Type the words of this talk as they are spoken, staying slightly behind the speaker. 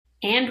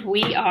And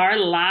we are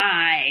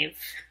live.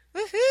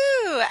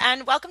 Woohoo!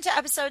 And welcome to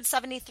episode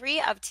 73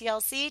 of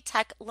TLC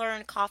Tech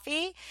Learn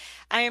Coffee.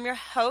 I am your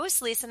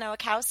host, Lisa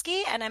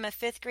Nowakowski, and I'm a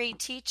fifth grade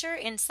teacher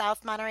in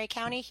South Monterey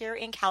County here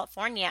in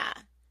California.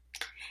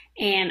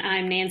 And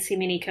I'm Nancy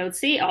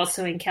Minicoatesy,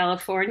 also in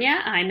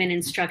California. I'm an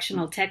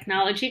instructional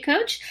technology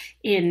coach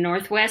in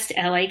Northwest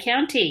LA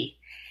County.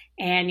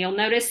 And you'll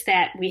notice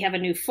that we have a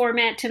new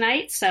format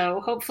tonight,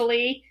 so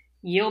hopefully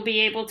you'll be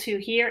able to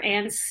hear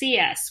and see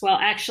us. Well,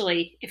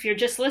 actually, if you're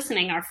just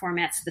listening, our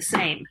format's the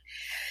same.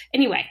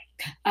 Anyway,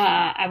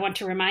 I want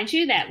to remind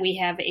you that we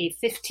have a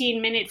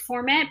 15-minute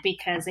format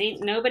because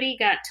ain't nobody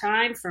got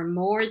time for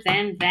more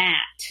than that.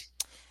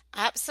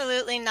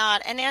 Absolutely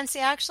not. And Nancy,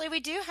 actually, we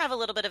do have a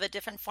little bit of a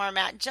different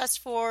format just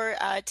for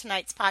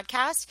tonight's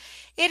podcast.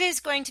 It is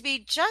going to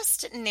be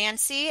just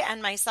Nancy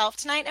and myself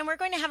tonight, and we're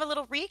going to have a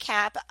little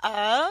recap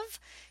of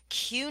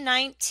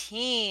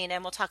Q19,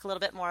 and we'll talk a little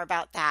bit more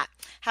about that.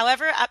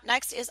 However, up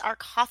next is our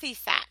coffee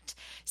fact.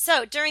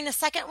 So, during the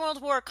Second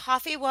World War,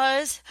 coffee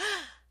was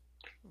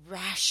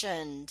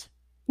rationed.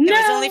 It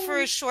was only for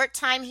No! a short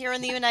time here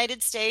in the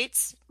United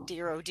States.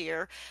 Dear, oh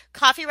dear.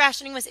 Coffee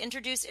rationing was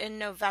introduced in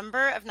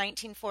November of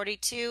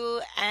 1942,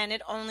 and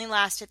it only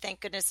lasted, thank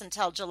goodness,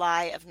 until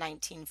July of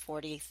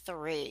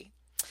 1943.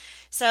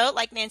 So,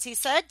 like Nancy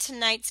said,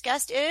 tonight's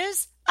guest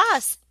is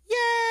us.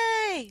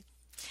 Yay!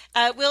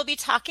 We'll be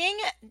talking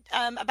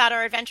about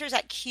our adventures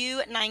at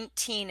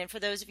Q19. And for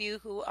those of you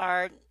who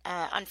are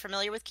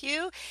unfamiliar with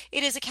Q,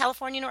 it is a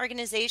Californian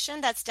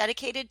organization that's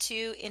dedicated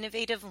to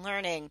innovative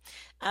learning.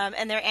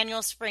 And their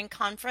annual spring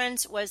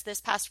conference was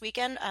this past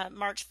weekend,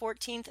 March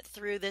 14th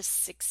through the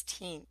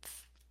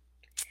 16th.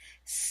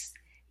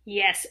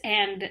 Yes,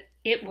 and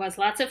it was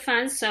lots of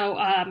fun. So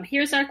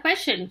here's our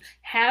question.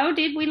 How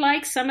did we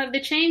like some of the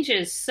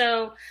changes?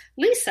 So,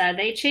 Lisa,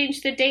 they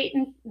changed the date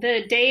and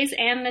the days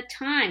and the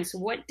times.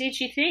 What did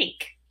you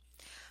think?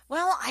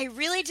 Well, I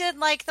really did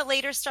like the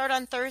later start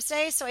on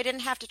Thursday, so I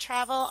didn't have to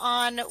travel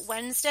on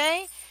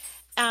Wednesday.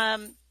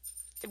 Um,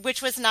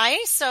 which was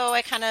nice. So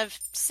I kind of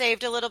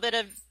saved a little bit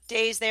of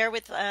days there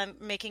with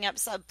making up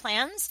sub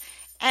plans.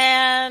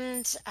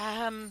 And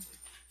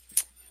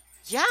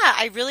yeah,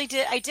 I really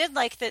did. I did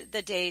like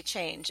the day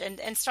change and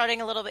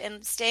starting a little bit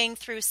and staying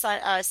through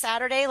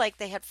Saturday, like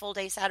they had full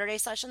day Saturday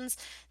sessions.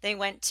 They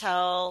went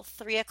till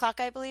 3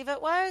 o'clock, I believe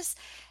it was.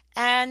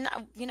 And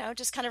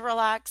just kind of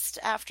relaxed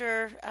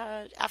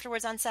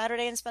afterwards on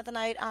Saturday and spent the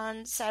night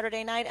on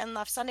Saturday night and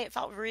left Sunday. It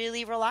felt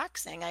really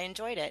relaxing. I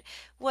enjoyed it.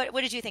 What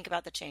did you think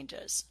about the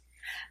changes?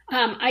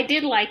 I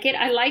did like it.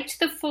 I liked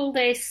the full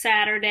day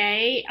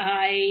Saturday.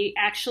 I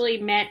actually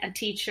met a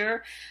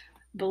teacher,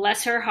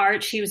 bless her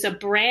heart. She was a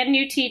brand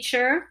new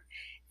teacher,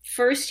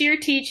 first year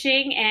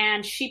teaching,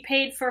 and she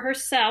paid for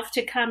herself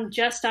to come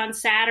just on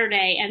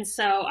Saturday. And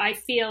so I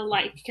feel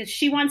like because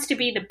she wants to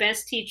be the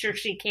best teacher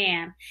she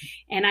can.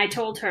 And I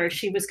told her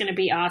she was going to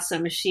be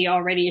awesome. She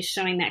already is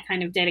showing that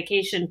kind of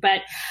dedication.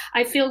 But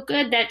I feel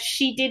good that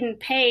she didn't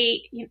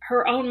pay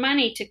her own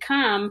money to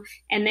come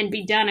and then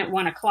be done at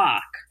 1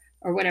 o'clock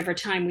or whatever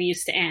time we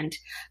used to end.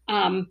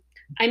 Um,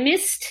 I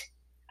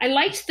I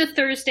liked the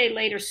Thursday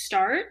later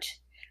start.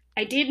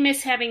 I did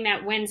miss having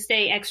that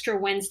extra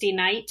Wednesday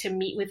night to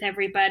meet with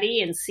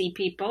everybody and see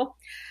people.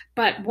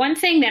 But one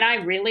thing that I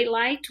really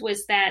liked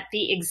was that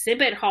the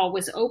exhibit hall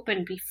was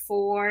open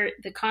before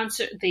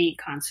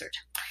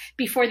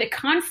before the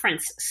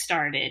conference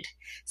started.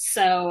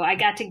 So I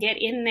got to get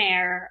in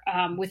there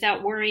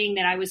without worrying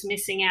that I was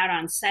missing out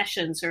on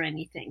sessions or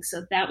anything.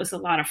 So that was a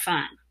lot of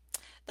fun.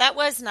 That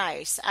was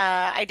nice.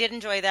 I did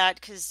enjoy that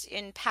because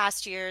in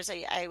past years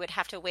I would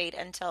have to wait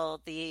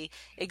until the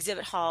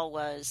exhibit hall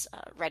was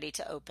ready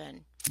to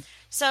open.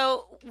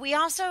 So we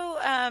also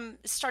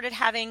started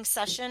having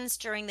sessions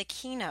during the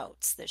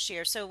keynotes this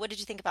year. So what did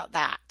you think about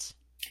that?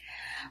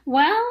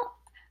 Well,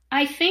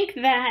 I think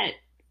that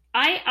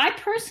I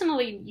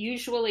personally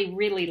usually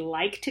really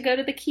like to go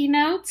to the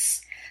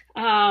keynotes.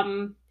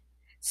 Um,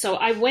 so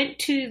I went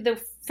to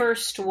the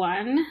first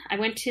one. I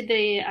went to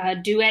the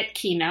duet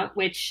keynote,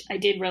 which I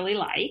did really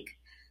like.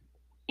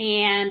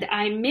 And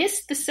I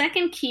missed the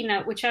second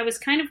keynote, which I was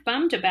kind of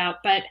bummed about,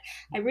 but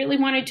I really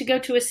wanted to go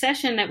to a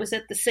session that was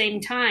at the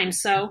same time.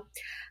 So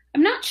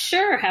I'm not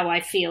sure how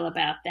I feel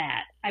about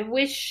that. I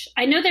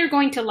know they're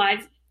going to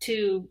live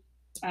to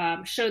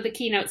show the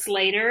keynotes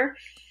later,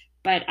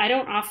 but I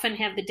don't often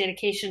have the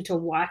dedication to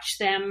watch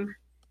them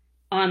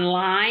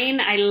online.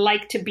 I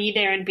like to be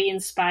there and be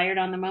inspired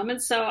on the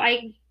moment. So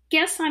I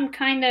guess I'm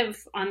kind of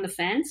on the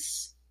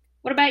fence.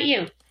 What about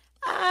you?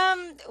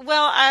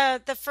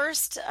 The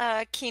first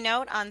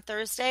keynote on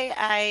Thursday,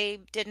 I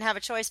didn't have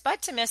a choice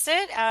but to miss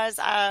it as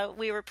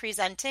we were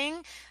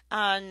presenting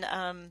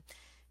on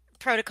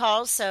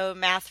protocols, so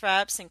math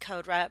reps and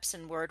code reps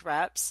and word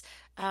reps.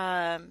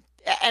 And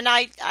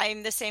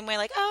I'm the same way,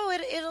 like, oh,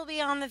 it'll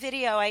be on the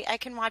video. I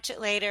can watch it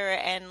later.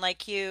 And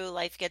like you,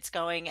 life gets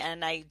going,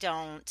 and I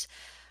don't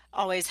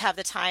always have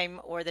the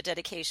time or the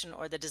dedication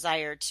or the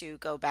desire to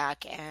go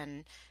back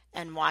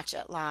and watch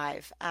it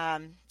live.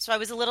 So I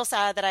was a little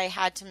sad that I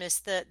had to miss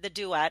the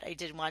duet. I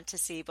did want to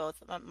see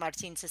both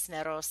Martin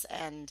Cisneros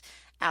and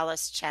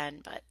Alice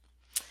Chen, but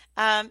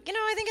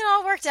I think it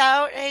all worked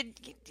out.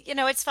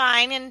 It's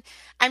fine. And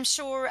I'm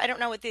sure, I don't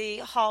know what the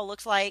hall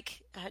looked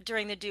like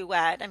during the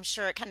duet. I'm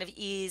sure it kind of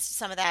eased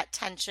some of that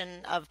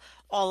tension of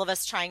all of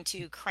us trying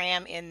to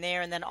cram in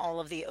there and then all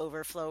of the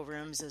overflow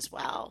rooms as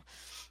well.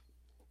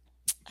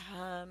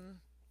 Um,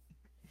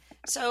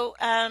 so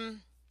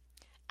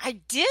I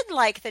did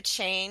like the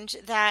change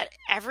that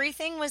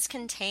everything was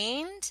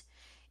contained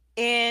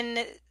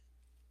in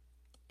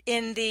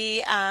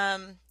the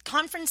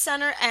conference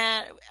center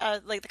and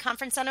like the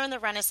conference center and the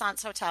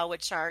Renaissance Hotel,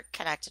 which are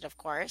connected, of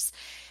course,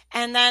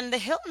 and then the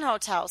Hilton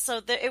Hotel.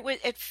 So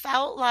it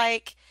felt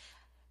like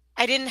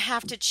I didn't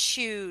have to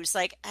choose.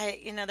 Like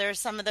there are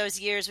some of those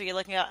years where you're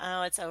looking at,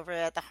 oh, it's over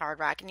at the Hard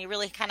Rock, and you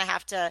really kind of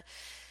have to,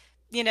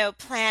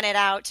 plan it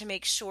out to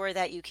make sure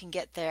that you can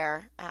get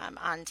there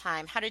on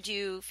time. How did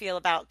you feel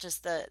about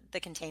just the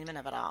containment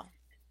of it all?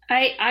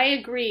 I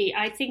agree.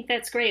 I think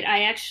that's great.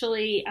 I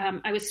actually,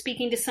 I was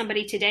speaking to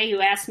somebody today who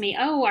asked me,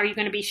 "Oh, are you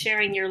going to be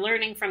sharing your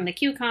learning from the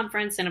Q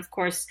conference?" And of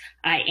course,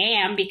 I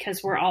am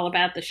because we're all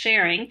about the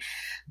sharing.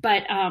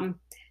 But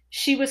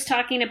she was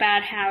talking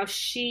about how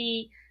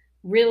she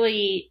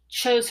really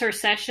chose her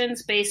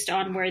sessions based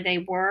on where they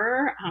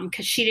were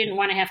because she didn't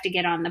want to have to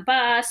get on the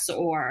bus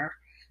or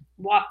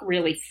walk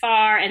really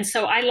far. And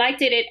so I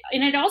liked it.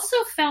 And it also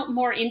felt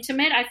more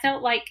intimate. I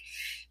felt like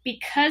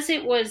because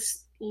it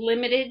was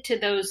limited to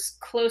those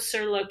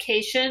closer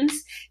locations,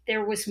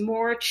 there was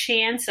more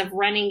chance of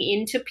running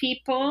into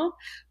people,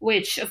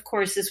 which of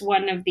course is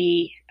one of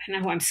I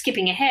know I'm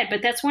skipping ahead,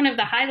 but that's one of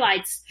the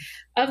highlights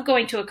of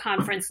going to a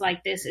conference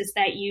like this is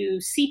that you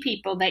see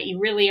people that you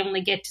really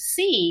only get to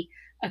see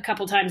a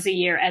couple times a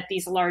year at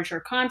these larger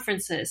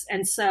conferences.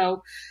 And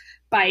so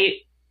by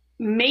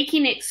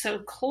making it so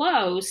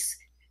close,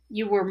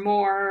 you were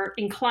more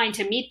inclined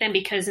to meet them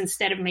because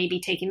instead of maybe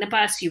taking the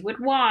bus, you would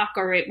walk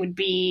or it would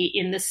be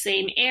in the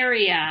same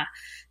area.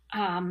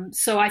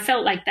 So I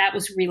felt like that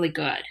was really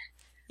good.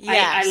 I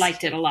Yes.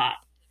 liked it a lot.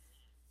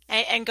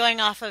 And going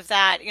off of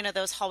that,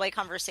 those hallway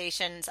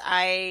conversations,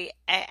 I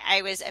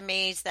was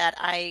amazed that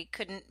I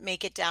couldn't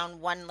make it down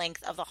one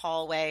length of the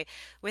hallway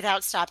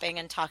without stopping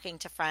and talking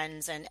to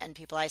friends and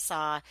people I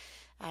saw.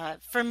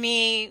 For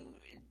me,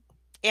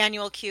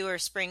 annual Q or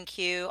spring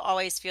Q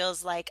always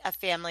feels like a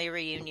family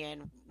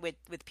reunion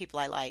with people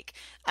I like.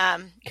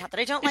 Not that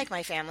I don't like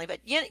my family, but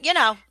you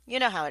know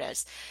how it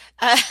is.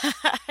 Uh,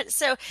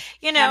 so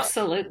you know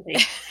Absolutely.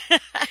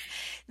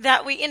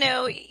 that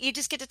you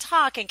just get to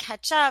talk and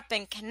catch up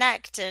and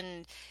connect,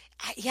 and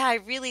yeah, I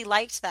really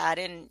liked that,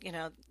 and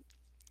yeah,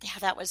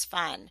 that was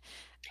fun.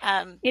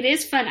 Um, It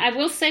is fun. I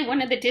will say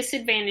one of the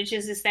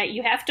disadvantages is that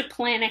you have to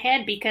plan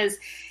ahead because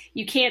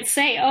you can't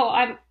say, "Oh,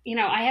 I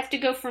have to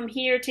go from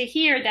here to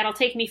here. That'll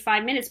take me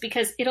 5 minutes,"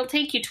 because it'll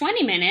take you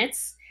 20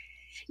 minutes.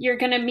 You're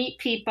going to meet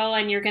people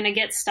and you're going to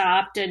get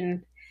stopped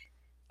and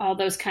all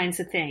those kinds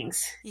of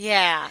things.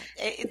 yeah,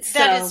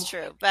 that is So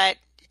true, but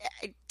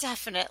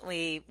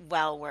definitely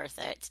well worth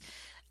it.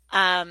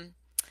 Um,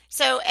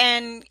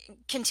 and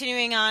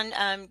continuing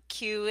on,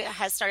 Q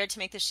has started to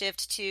make the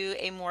shift to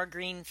a more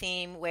green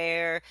theme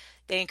where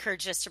they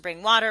encourage us to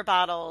bring water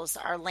bottles,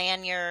 our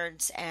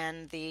lanyards,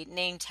 and the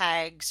name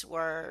tags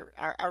are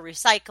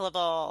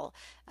recyclable.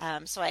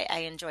 So I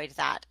enjoyed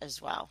that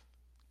as well.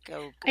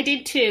 Go. I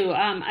did too.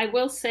 I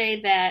will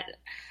say that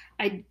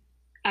I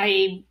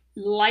I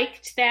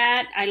liked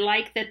that. I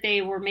like that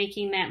they were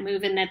making that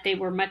move and that they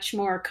were much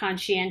more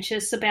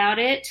conscientious about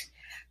it.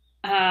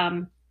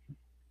 Um,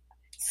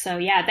 so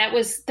yeah, that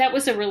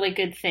was a really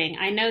good thing.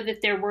 I know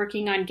that they're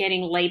working on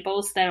getting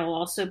labels that'll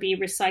also be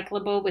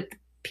recyclable with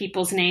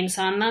people's names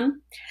on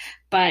them,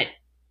 but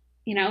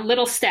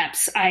little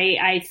steps.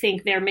 I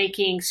think they're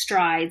making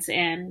strides,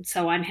 and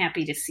so I'm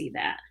happy to see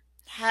that.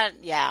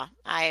 Yeah,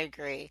 I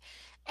agree.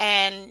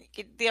 And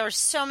there are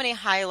so many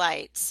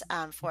highlights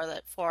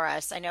for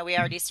us. I know we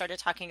already started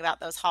talking about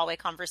those hallway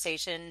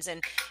conversations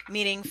and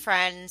meeting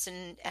friends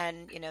and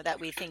that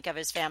we think of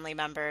as family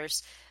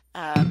members,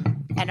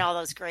 and all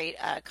those great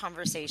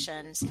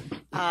conversations.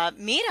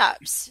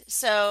 Meetups.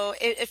 So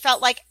it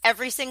felt like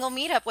every single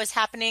meetup was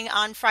happening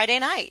on Friday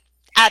night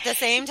at the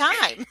same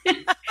time.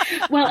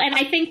 Well, and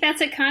I think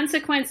that's a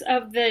consequence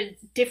of the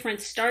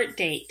different start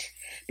date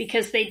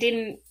because they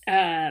didn't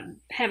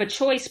have a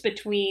choice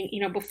between,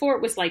 before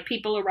it was like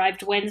people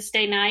arrived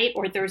Wednesday night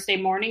or Thursday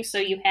morning. So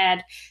you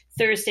had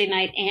Thursday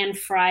night and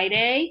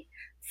Friday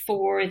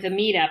for the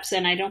meetups.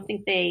 And I don't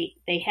think they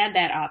had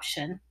that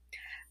option.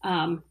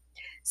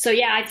 So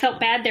yeah, I felt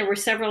bad. There were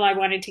several I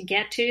wanted to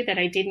get to that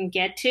I didn't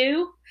get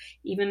to,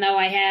 even though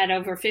I had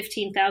over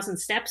 15,000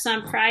 steps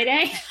on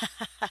Friday.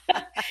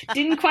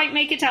 Didn't quite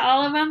make it to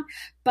all of them,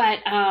 but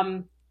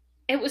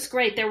it was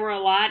great. There were a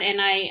lot, and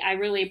I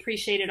really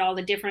appreciated all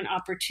the different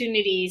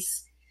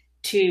opportunities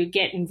to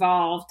get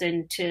involved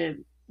and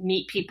to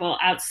meet people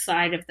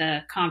outside of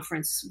the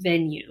conference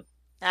venue.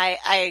 I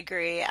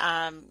agree.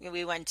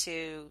 We went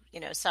to,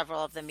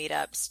 several of the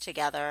meetups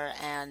together,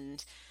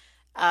 and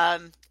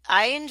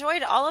I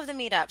enjoyed all of the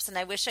meetups, and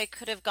I wish I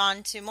could have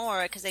gone to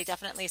more because I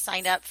definitely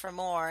signed up for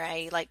more.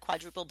 I like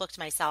quadruple booked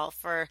myself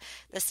for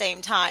the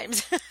same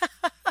times.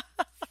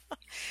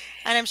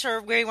 And I'm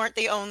sure we weren't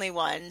the only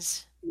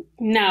ones.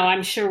 No,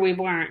 I'm sure we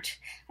weren't.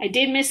 I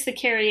did miss the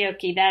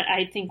karaoke. That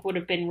I think would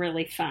have been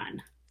really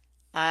fun.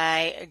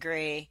 I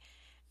agree.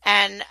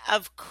 And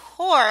of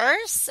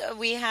course,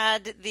 we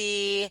had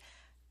the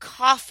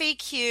coffee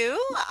queue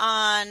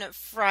on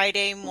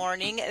Friday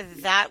morning.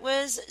 That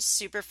was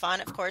super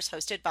fun, of course,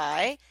 hosted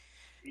by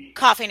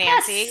Coffee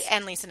Nancy Yes.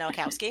 and Lisa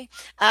Nowakowski.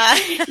 Uh,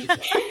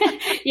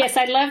 Yes,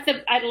 I love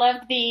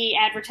the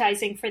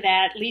advertising for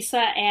that, Lisa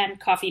and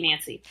Coffee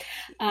Nancy.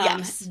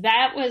 yes.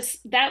 That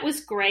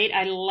was great.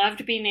 I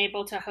loved being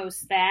able to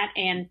host that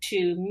and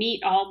to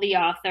meet all the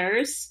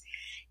authors.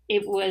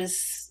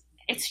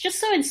 It's just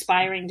so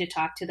inspiring to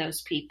talk to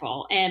those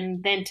people,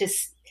 and then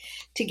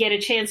to get a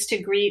chance to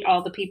greet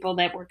all the people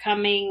that were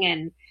coming.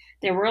 And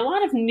there were a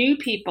lot of new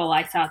people,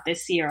 I thought,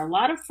 this year, a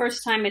lot of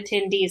first time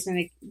attendees, and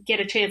to get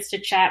a chance to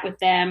chat with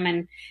them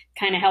and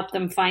kind of help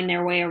them find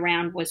their way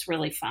around was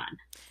really fun.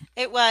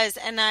 It was,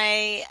 and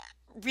I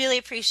really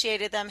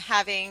appreciated them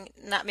having,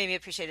 not maybe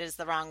appreciated is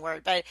the wrong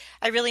word, but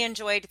I really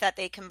enjoyed that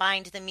they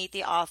combined the Meet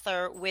the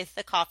Author with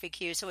the coffee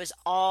queue. So it was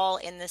all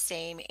in the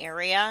same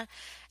area.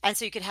 And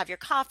so you could have your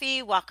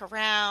coffee, walk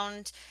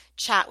around,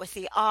 chat with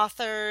the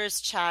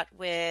authors, chat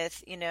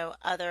with,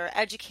 other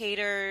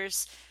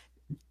educators.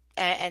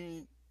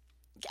 And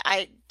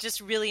I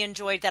just really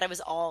enjoyed that it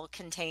was all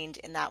contained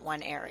in that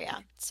one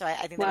area. So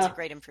I think that was a Well,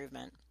 great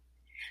improvement.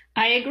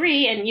 I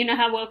agree. And you know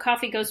how well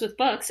coffee goes with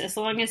books. As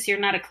long as you're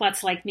not a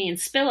klutz like me and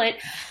spill it,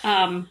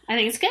 I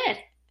think it's good.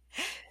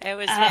 It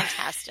was Uh,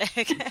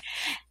 fantastic.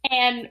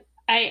 and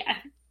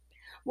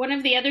one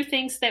of the other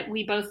things that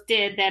we both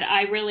did that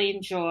I really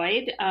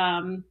enjoyed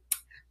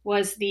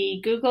was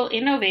the Google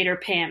Innovator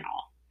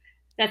Panel.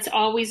 That's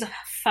always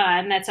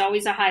fun. That's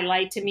always a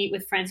highlight to meet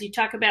with friends. You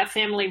talk about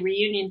family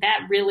reunion.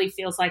 That really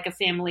feels like a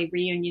family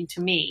reunion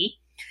to me.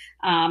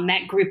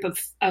 That group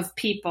of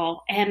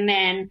people. And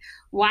then,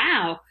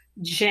 wow,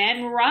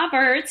 Jen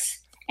Roberts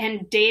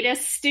and Data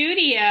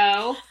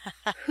Studio.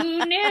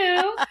 Who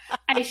knew?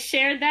 I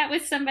shared that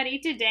with somebody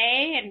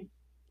today and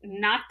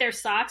knocked their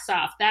socks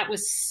off. That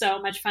was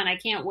so much fun. I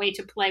can't wait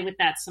to play with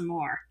that some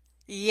more.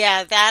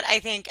 Yeah, that I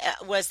think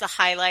was the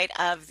highlight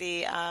of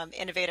the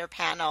innovator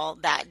panel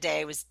that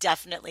day was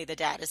definitely the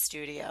data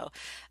studio.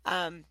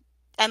 Um,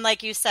 and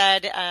like you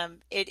said,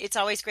 it's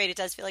always great. It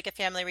does feel like a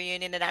family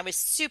reunion. And I was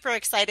super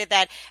excited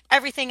that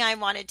everything I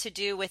wanted to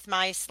do with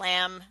my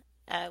slam,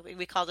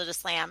 we called it a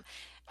slam,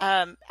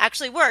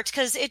 actually worked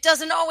because it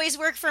doesn't always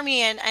work for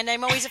me. And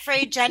I'm always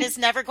afraid Jen is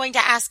never going to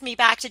ask me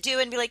back to do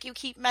it and be like, you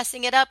keep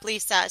messing it up,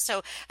 Lisa.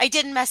 So I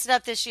didn't mess it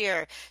up this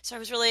year. So I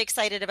was really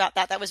excited about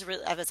that. That was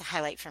a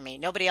highlight for me.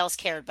 Nobody else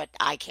cared, but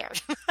I cared.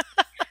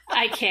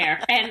 I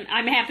care. And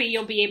I'm happy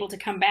you'll be able to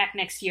come back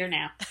next year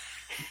now.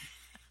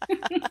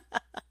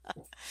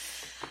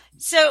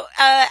 So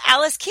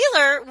Alice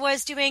Keeler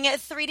was doing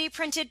 3D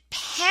printed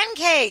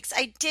pancakes.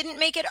 I didn't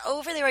make it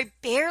over there. I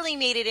barely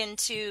made it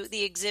into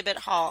the exhibit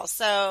hall.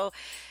 So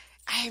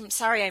I'm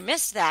sorry I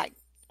missed that.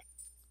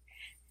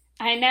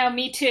 I know,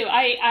 me too.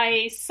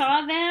 I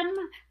saw them.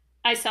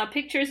 I saw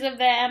pictures of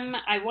them.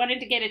 I wanted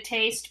to get a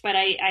taste, but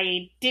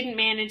I didn't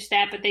manage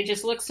that. But they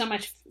just look so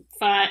much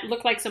fun.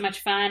 Look like so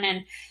much fun,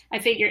 and I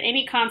figure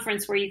any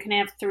conference where you can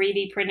have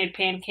 3D printed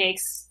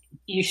pancakes,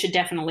 you should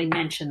definitely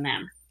mention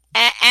them.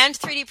 And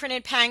 3D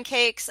printed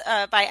pancakes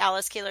by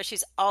Alice Keeler.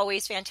 She's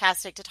always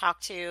fantastic to talk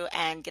to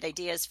and get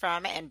ideas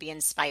from and be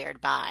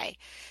inspired by.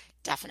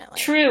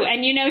 Definitely. True,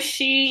 and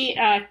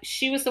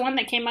she was the one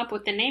that came up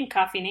with the name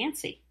Coffee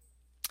Nancy.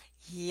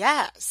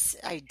 Yes,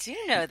 I do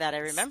know that. I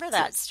remember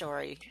that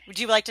story. Would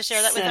you like to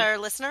share that with So our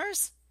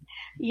listeners?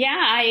 yeah,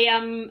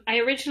 I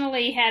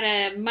originally had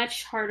a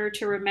much harder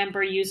to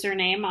remember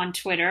username on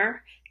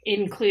Twitter,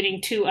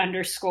 including two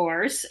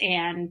underscores,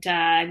 and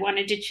I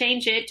wanted to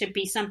change it to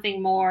be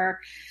something more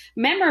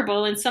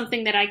memorable and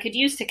something that I could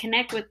use to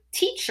connect with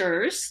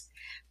teachers.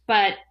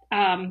 But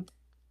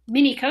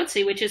Minnie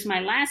Coetzee, which is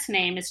my last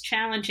name, is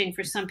challenging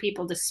for some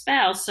people to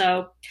spell,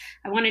 so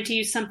I wanted to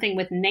use something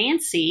with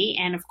Nancy,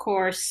 and of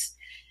course,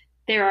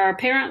 there are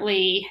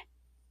apparently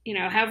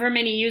however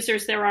many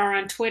users there are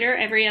on Twitter,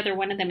 every other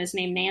one of them is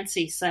named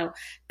Nancy. So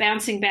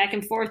bouncing back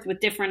and forth with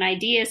different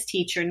ideas,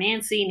 teacher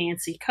Nancy,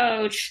 Nancy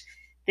coach,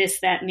 this,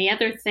 that, and the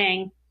other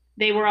thing,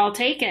 they were all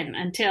taken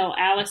until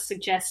Alice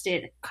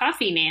suggested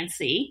Coffee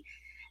Nancy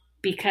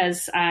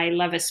because I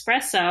love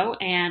espresso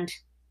and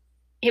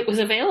it was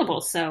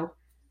available. So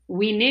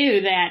we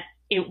knew that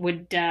it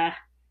would, and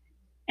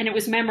it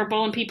was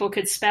memorable and people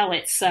could spell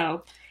it.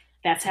 So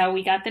that's how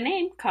we got the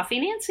name Coffee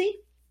Nancy.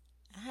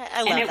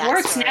 I And love it that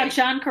works. Now story.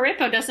 John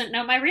Carippo doesn't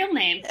know my real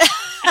name.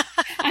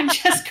 I'm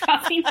just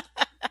Coffee.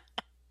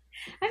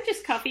 I'm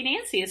just Coffee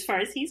Nancy as far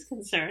as he's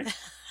concerned.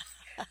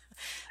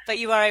 But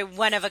you are a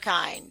one of a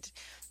kind.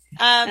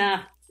 Um,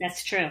 Uh,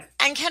 That's true.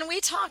 And can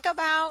we talk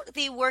about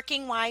the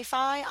working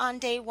Wi-Fi on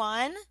day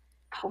one?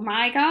 Oh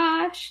my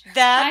gosh.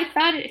 That I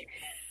thought it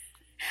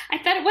I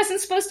thought it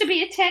wasn't supposed to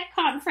be a tech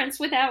conference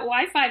without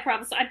Wi-Fi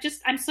problems.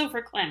 I'm so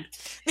verklempt.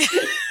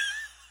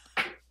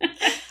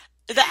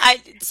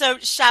 so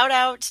shout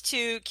out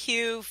to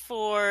Q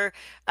for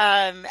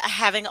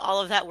having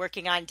all of that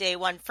working on day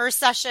one. First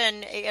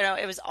session,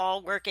 it was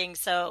all working.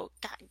 So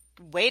God,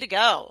 way to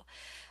go.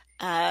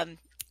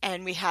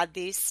 And we had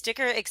the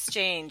sticker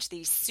exchange,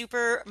 the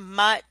super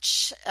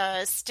much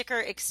sticker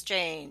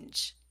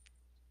exchange.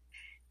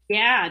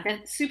 Yeah,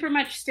 that super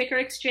much sticker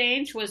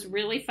exchange was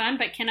really fun.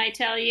 But can I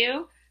tell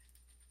you,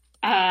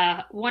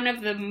 one of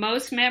the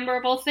most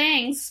memorable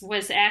things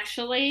was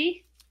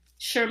actually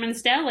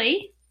Sherman's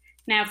Deli.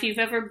 Now, if you've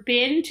ever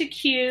been to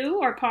Q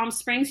or Palm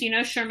Springs, you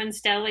know Sherman's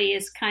Deli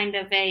is kind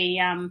of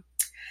a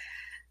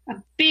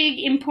big,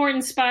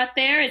 important spot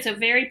there. It's a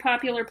very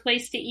popular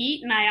place to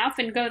eat, and I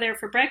often go there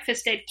for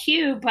breakfast at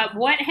Q. But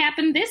what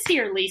happened this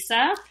year,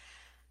 Lisa?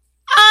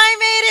 I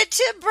made it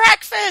to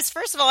breakfast.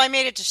 First of all, I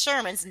made it to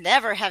Sherman's.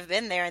 Never have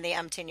been there in the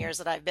umpteen years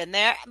that I've been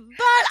there.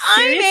 But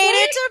Seriously? I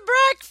made it to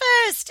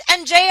breakfast.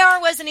 And JR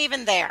wasn't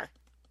even there.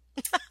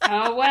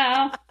 Oh,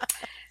 well.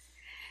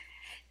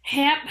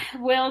 Yep,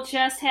 he'll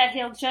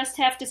just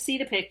have to see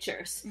the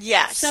pictures.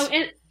 Yes. So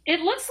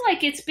it looks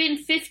like it's been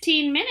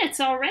 15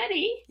 minutes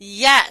already.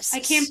 Yes.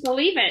 I can't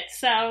believe it.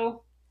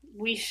 So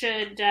we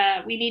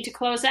need to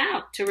close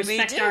out to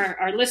respect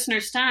our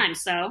listeners' time.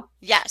 So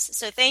yes.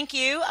 So thank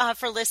you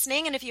for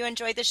listening. And if you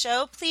enjoyed the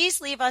show, please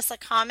leave us a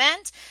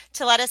comment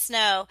to let us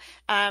know.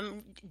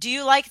 Do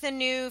you like the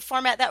new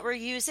format that we're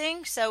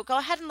using? So go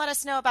ahead and let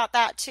us know about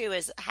that too.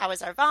 How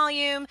is our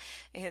volume,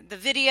 the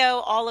video,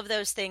 all of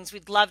those things.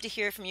 We'd love to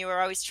hear from you. We're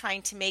always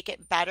trying to make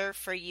it better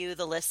for you,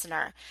 the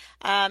listener.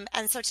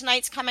 And so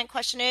tonight's comment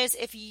question is,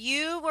 if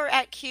you were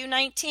at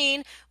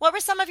Q19, what were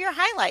some of your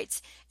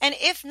highlights? And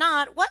if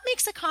not, what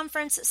makes a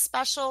conference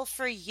special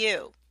for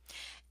you?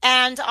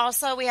 And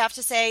also, we have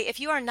to say, if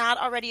you are not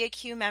already a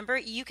Q member,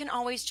 you can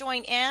always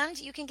join and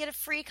you can get a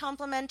free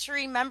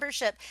complimentary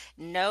membership.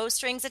 No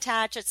strings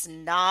attached. It's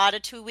not a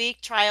 2-week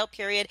trial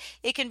period.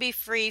 It can be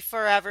free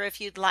forever if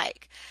you'd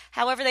like.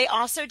 However, they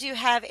also do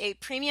have a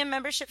premium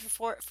membership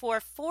for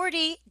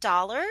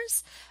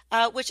 $40,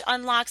 which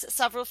unlocks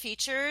several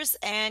features,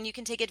 and you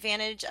can take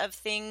advantage of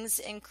things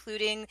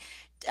including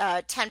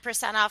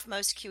 10% off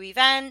most Q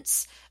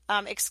events,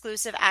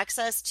 exclusive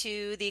access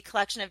to the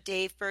collection of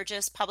Dave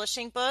Burgess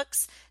publishing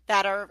books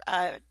that are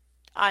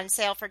on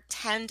sale for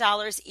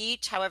 $10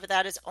 each. However,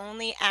 that is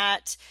only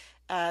at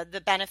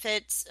the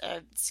benefits.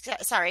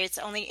 It's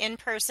only in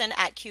person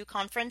at Q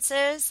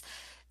conferences.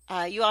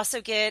 You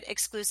also get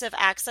exclusive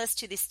access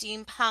to the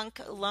Steampunk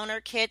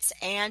Loaner Kits,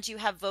 and you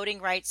have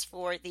voting rights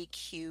for the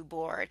Q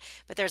board.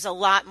 But there's a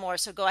lot more,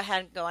 so go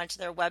ahead and go onto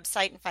their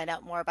website and find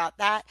out more about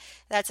that.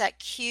 That's at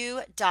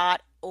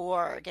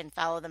q.org and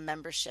follow the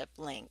membership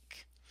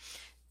link.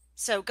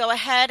 So go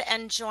ahead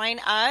and join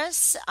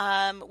us.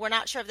 We're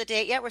not sure of the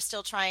date yet. We're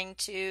still trying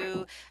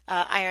to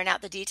iron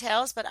out the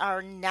details, but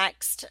our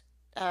next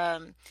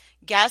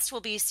guest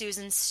will be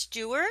Susan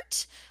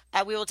Stewart.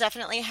 We will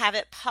definitely have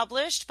it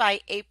published by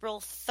April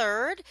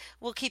 3rd.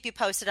 We'll keep you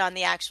posted on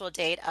the actual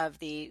date of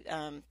the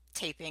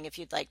taping if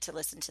you'd like to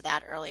listen to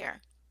that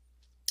earlier.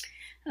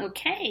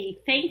 Okay,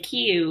 thank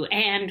you.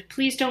 And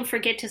please don't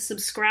forget to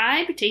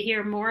subscribe to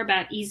hear more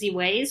about easy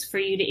ways for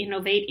you to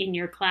innovate in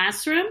your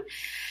classroom.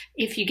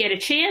 If you get a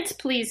chance,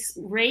 please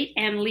rate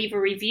and leave a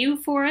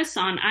review for us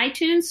on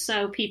iTunes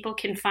so people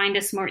can find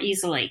us more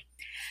easily.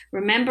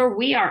 Remember,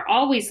 we are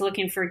always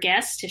looking for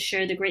guests to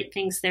share the great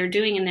things they're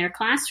doing in their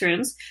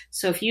classrooms.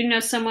 So if you know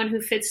someone who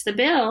fits the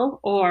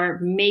bill, or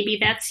maybe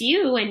that's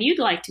you and you'd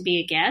like to be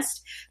a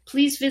guest,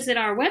 please visit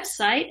our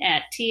website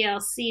at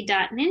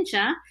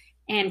tlc.ninja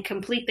and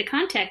complete the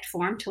contact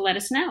form to let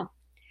us know.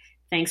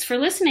 Thanks for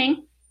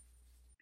listening.